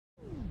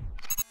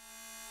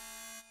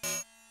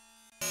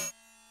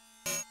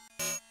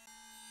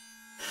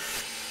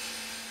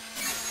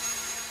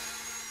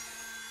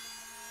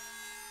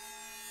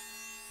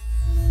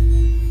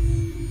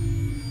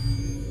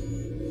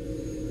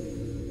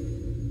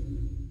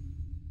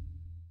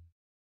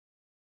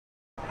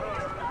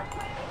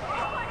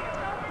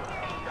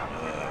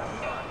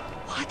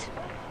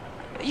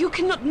You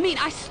cannot mean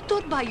I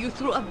stood by you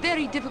through a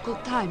very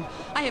difficult time.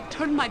 I have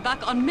turned my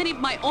back on many of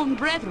my own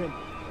brethren.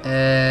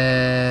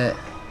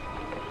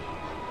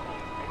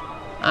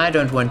 I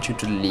don't want you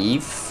to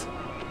leave.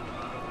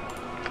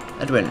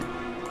 Edwin,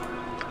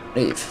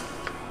 leave.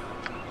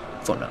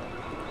 For now.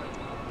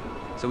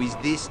 So is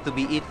this to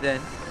be it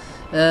then?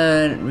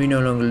 We no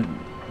longer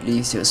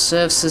leave your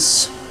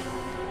services.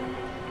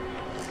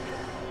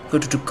 Go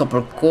to the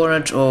copper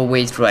cornet or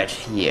wait right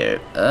here.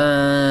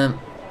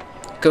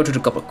 Go to the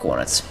copper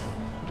cornet.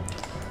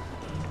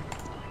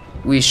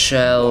 We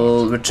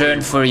shall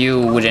return for you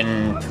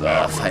within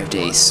 5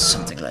 days,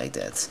 something like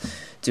that,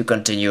 to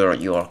continue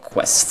your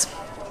quest.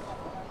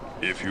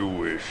 If you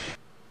wish.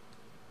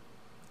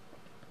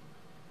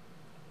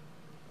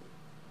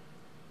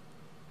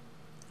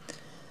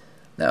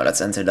 Now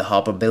let's enter the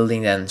Harper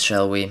building then,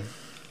 shall we?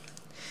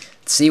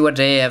 Let's see what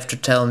they have to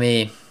tell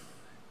me.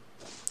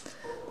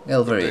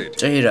 Galvery,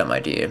 Jaheira, my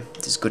dear,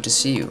 it is good to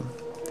see you.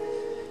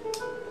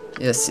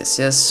 Yes, yes,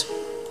 yes.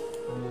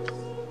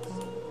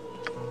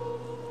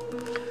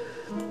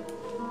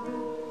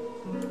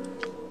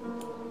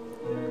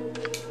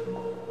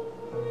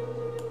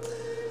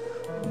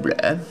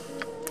 Blah.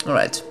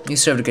 Alright, you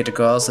serve the gator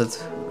calls that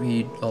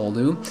we all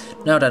do.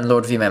 Now then,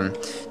 Lord V-Man,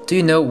 do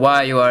you know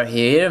why you are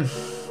here?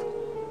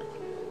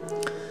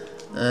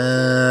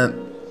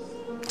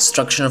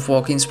 Destruction of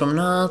Walking's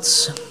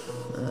promenades.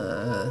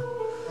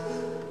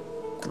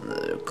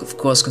 Of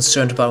course,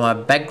 concerned about my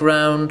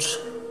background.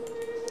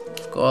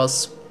 Of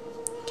course.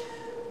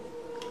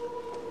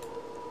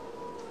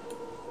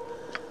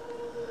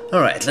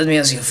 Alright, let me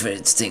ask you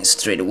first things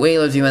straight away,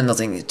 Lord V-Man.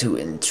 Nothing too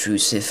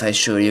intrusive, I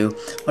assure you.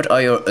 What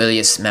are your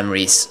earliest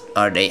memories?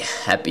 Are they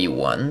happy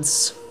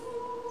ones?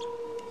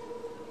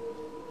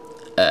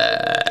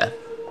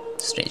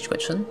 Strange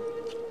question.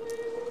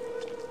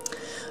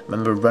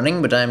 Remember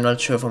running, but I'm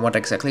not sure from what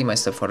exactly. My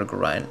stepfather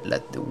Gorion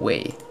led the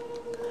way.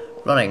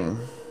 Running.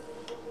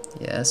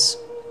 Yes.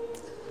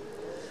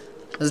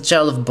 As a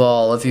child of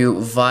Baal, have you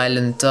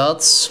violent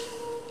thoughts?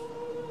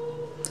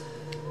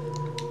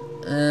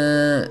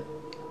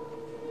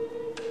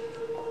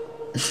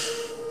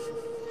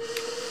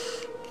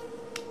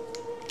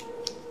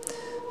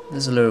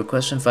 This is a little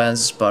question.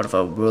 Violence is part of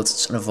our world.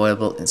 It's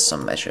unavoidable in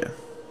some measure.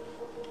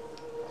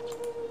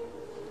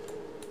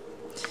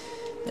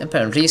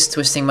 Apparently he's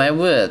twisting my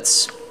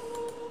words.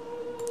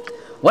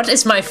 What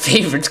is my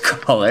favorite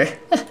color?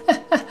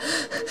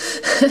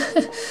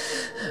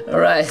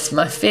 Alright,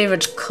 my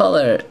favorite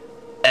color.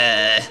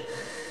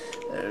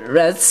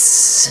 Red.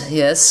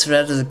 Yes,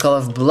 red is the color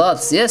of blood.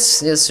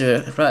 Yes, yes,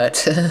 you're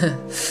right.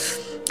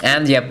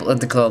 And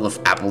the color of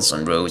apples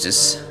and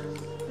roses.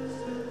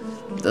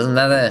 Doesn't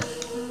matter.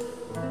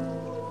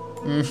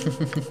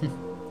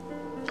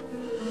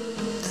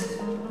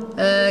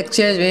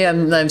 Excuse me,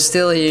 I'm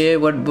still here.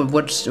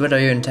 What are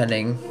you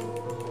intending?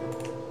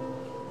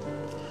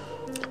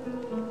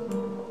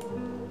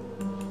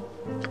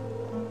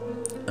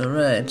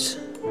 Alright.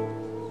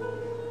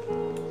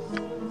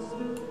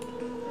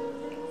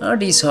 Are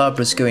these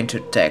harpers going to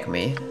attack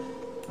me?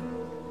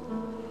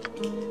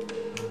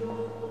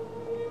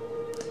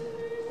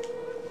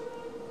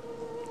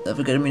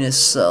 Never get me in a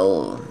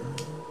cell.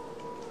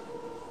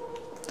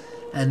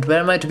 And where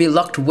am I to be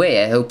locked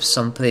away? I hope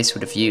someplace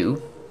with a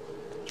view.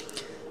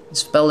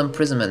 Spell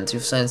imprisonment.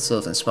 You've signed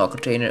yourself in a small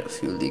container. A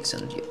few leaks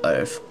under the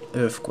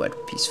earth quite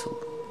peaceful.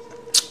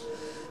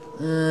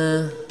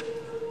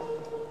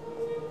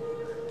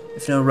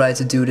 If no right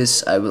to do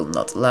this, I will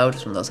not allow it.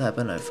 It will not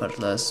happen. I fought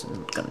last.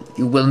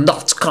 You will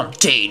not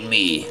contain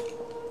me.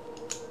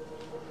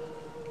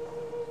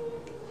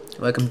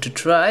 Welcome to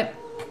try.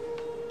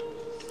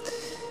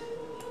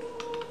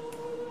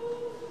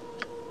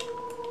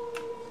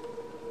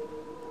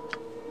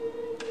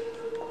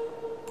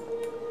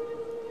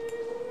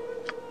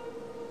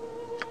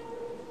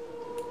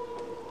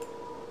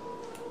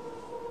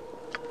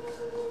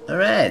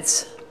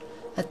 Alright,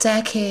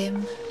 attack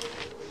him.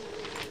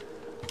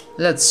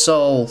 Let's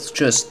all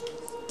just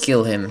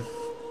kill him.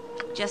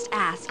 Just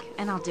ask,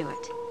 and I'll do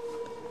it.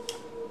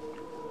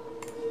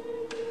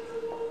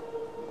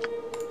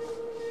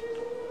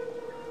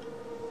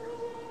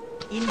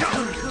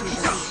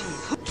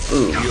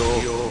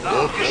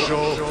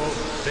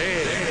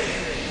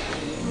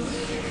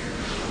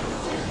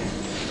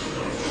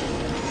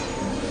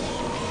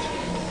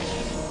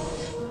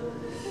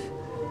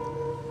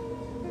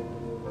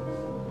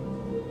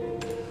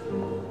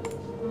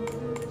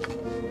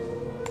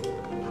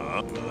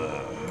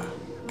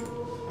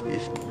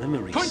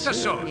 Point the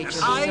sword.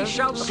 I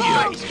shall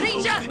fall,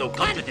 creature,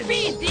 and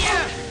feed the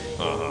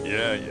earth.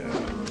 Yeah, yeah.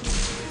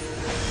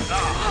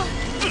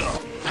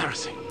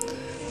 Embarrassing.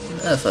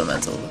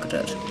 Elemental, look at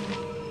that.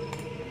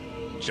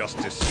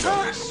 Justice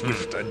shall be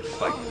swift and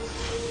final.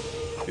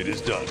 It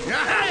is done. As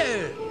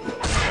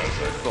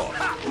I thought.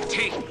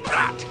 Take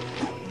that.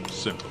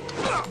 Simple.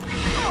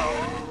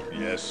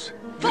 Yes.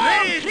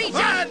 Fall, creature,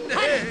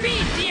 and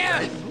feed the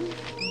earth.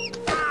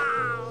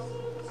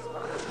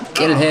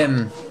 Kill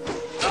him.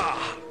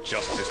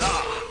 Justice.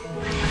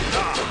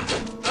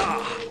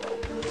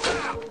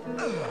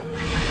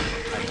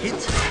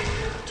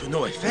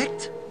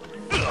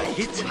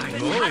 hit? I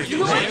know it.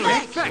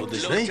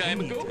 Long time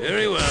ago.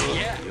 Very well.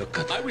 Yeah,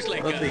 I was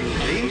like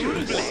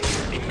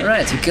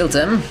Alright, we killed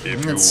him. If you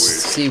Let's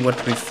wish. see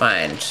what we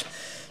find.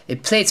 A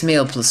plate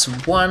mail plus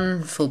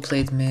 1, full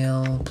plate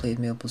mail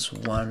plus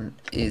 1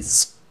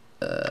 is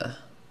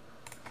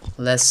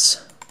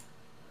less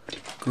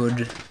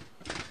good.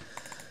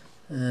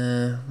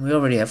 We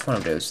already have one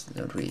of those,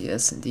 don't we?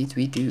 Yes, indeed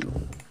we do.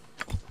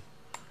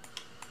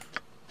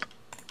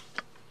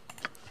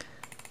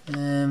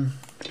 You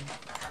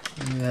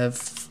have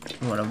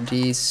one of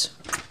these.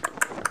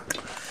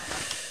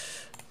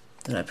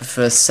 And I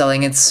prefer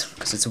selling it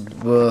because it's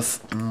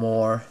worth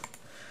more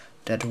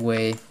that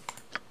way.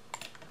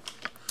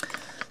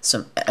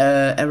 Some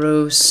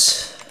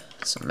arrows,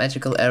 some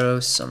magical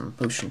arrows, some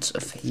potions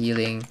of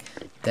healing,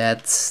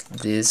 that,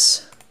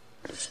 this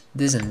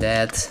and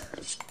that.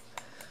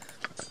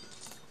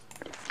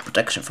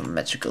 Protection from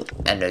magical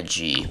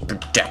energy.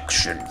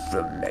 Protection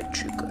from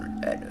magical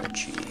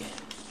energy.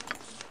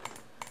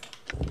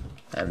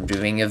 I'm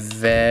doing a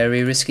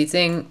very risky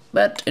thing,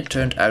 but it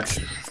turned out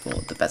for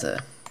the better.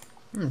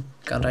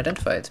 Can't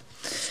identify it.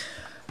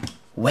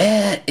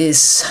 Where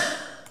is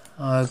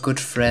our good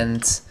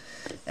friend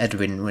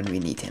Edwin when we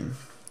need him?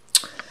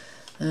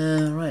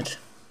 Right.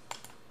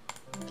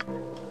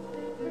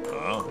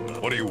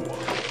 What do you want?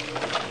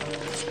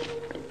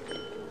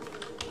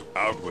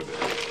 Out with it.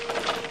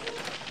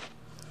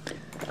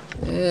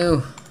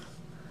 Ew.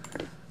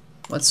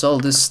 What's all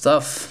this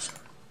stuff?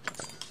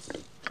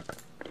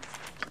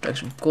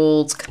 Protection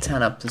gold,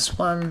 katana plus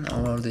 1. I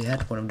already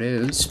had one of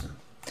those.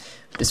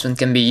 This one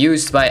can be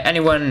used by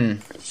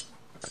anyone.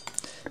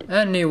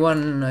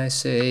 Anyone, I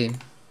say.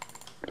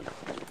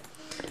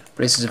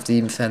 Braces of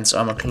defense,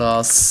 armor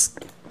class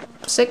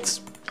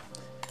 6.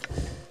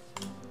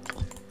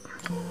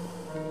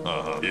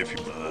 If you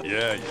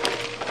yeah.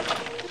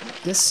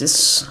 This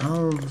is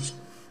all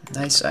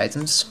nice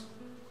items.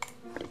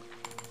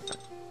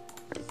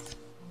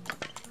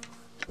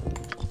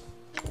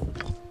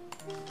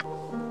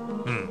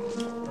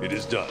 It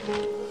is done.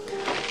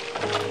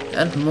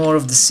 And more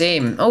of the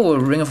same. Oh, a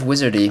ring of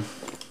wizardry.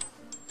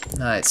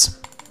 Nice.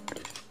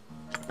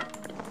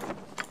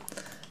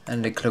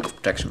 And a cloak of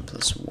protection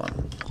plus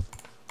 1.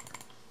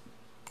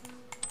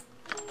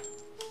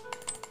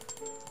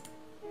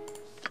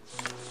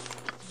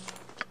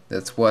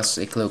 That was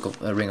a cloak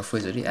of a ring of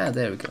wizardry. Ah,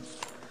 there we go.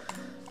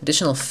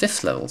 Additional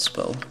 5th level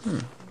spell.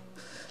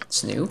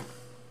 It's new.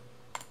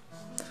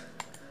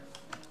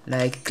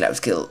 Like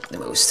Cloud Kill the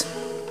most.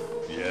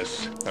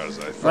 Yes, as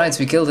I thought. Right,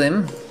 we killed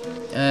him.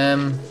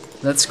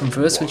 Let's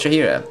converse with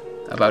Jaheira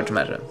about the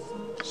matter.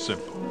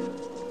 Simple.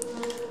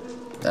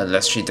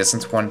 Unless she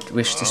doesn't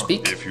wish to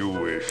speak. If you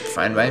wish.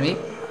 Fine by me.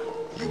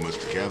 You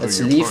must gather Let's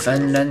your leave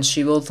party. and then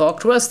she will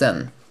talk to us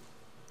then.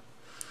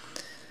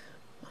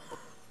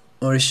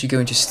 Or is she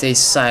going to stay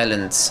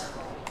silent?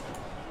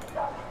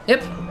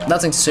 Yep,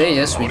 nothing to say.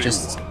 Yes, we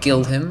just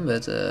killed him,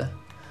 but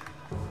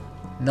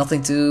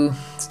nothing too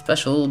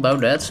special about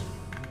that.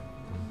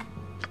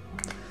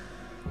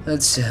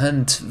 Let's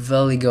hunt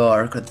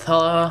Valigar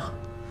Kathala.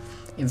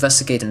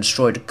 Investigate and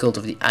destroy the cult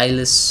of the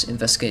Eyeless.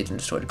 Investigate and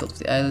destroy the cult of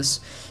the Eyeless.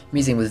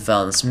 Meeting with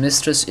Valen's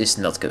mistress is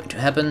not going to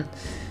happen.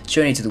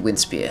 Journey to the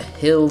Windspear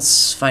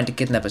Hills. Find the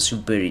kidnappers who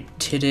buried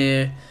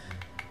Tidir.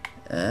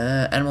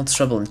 Animal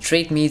trouble and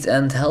trade meat,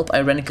 and help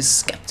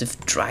Irenicus' captive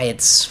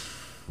dryads.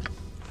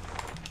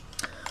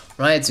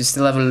 Right, we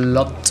still have a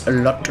lot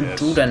to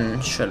do then.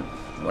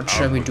 What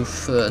shall we do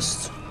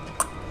first?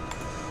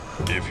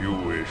 If you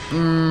wish.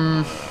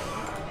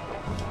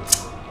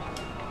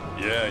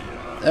 Yeah.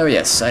 Oh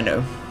yes, I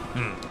know.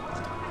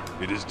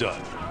 It is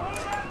done.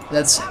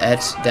 Let's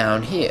head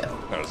down here,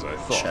 As I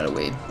thought. shall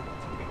we?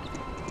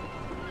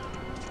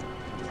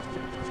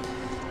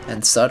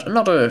 And start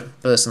another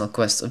personal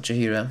quest of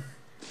Jaheira.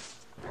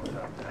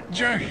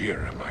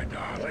 Jaheira, my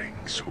darling,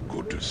 so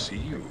good to see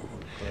you.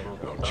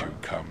 Won't you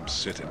come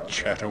sit and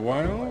chat a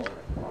while?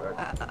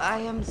 I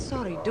am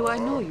sorry. Do I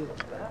know you?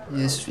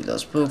 Yes, we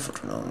last spoke for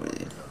too long,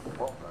 really.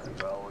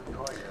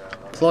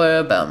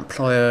 Employer by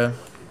employer.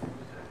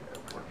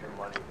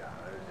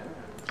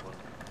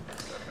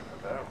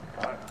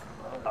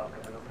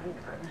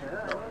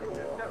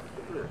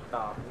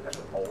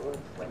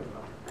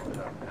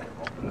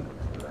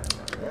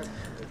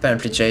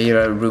 Apparently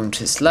Jaheira ruined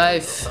his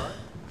life.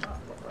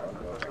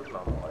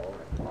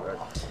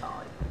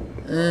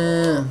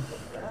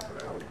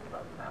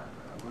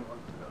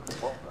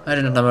 I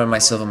didn't number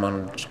myself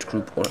among the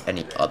group or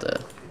any other.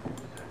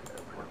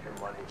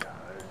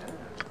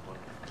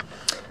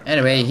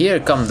 Anyway, here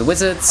come the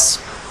wizards.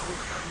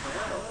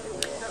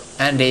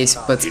 And they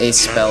put a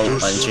spell on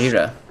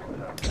Jaheira.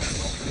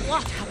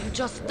 What have you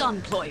just done,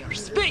 employer?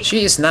 Speak!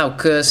 She is now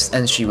cursed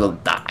and she will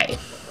die.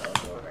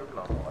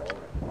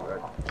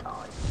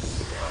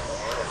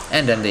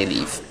 And then they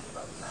leave.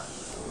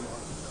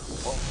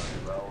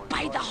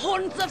 By the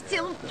horns of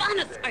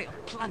Sylvanus, I'll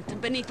plant them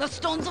beneath the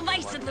stones of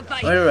ice in the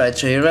bay. Alright,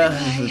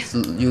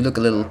 Jaheira, you look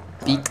a little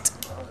peaked.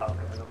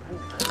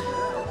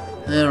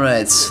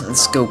 Alright,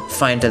 let's go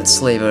find that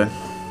slaver.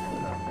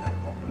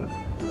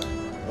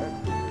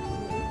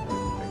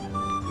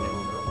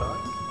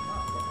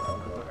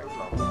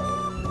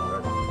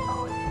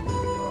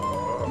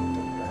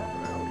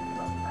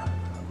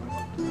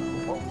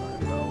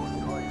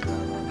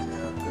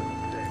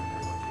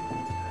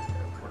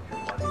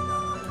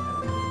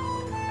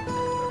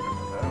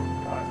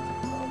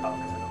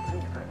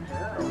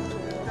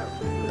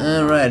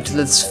 Alright,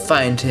 let's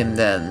find him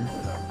then.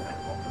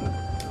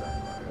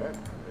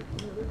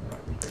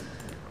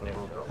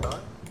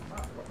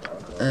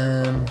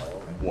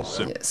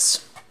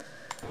 Yes.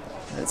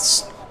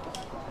 Let's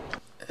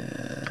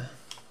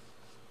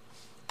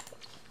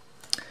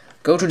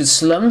go to the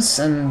slums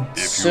and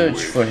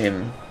search for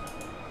him.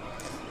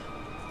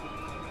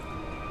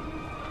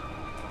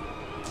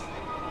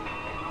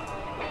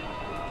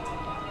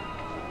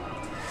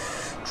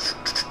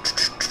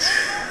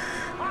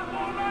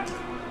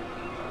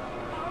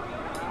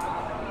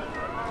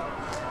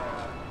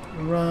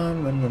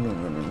 Run, run, run,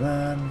 run, run,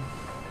 run.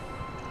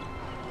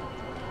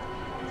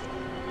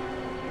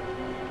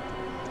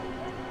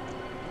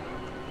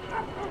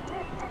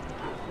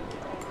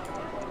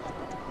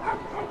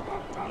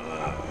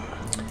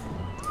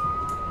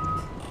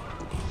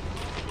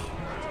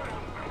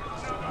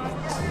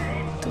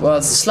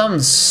 Towards the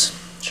slums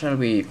shall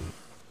we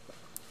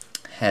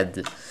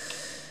head,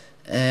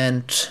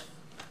 and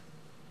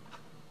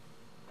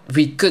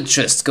we could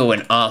just go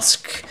and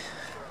ask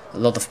a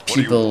lot of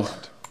people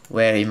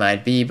where he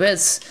might be,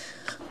 but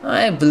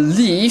I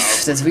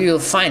believe that we will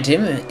find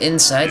him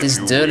inside this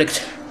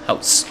derelict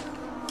house.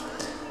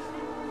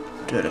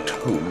 Derelict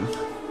home.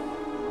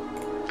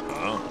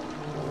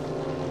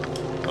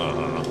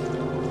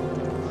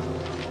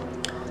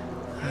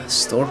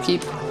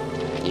 Storekeep?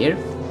 Here?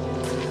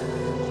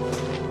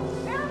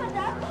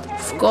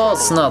 Of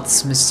course not,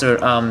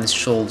 Mr. Armed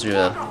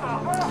Soldier.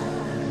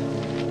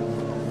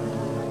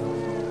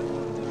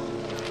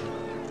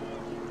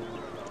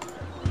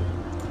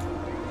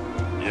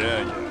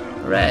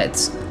 Right.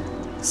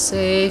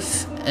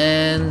 Save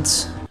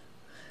and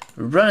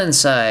run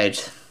inside.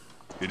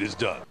 It is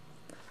done.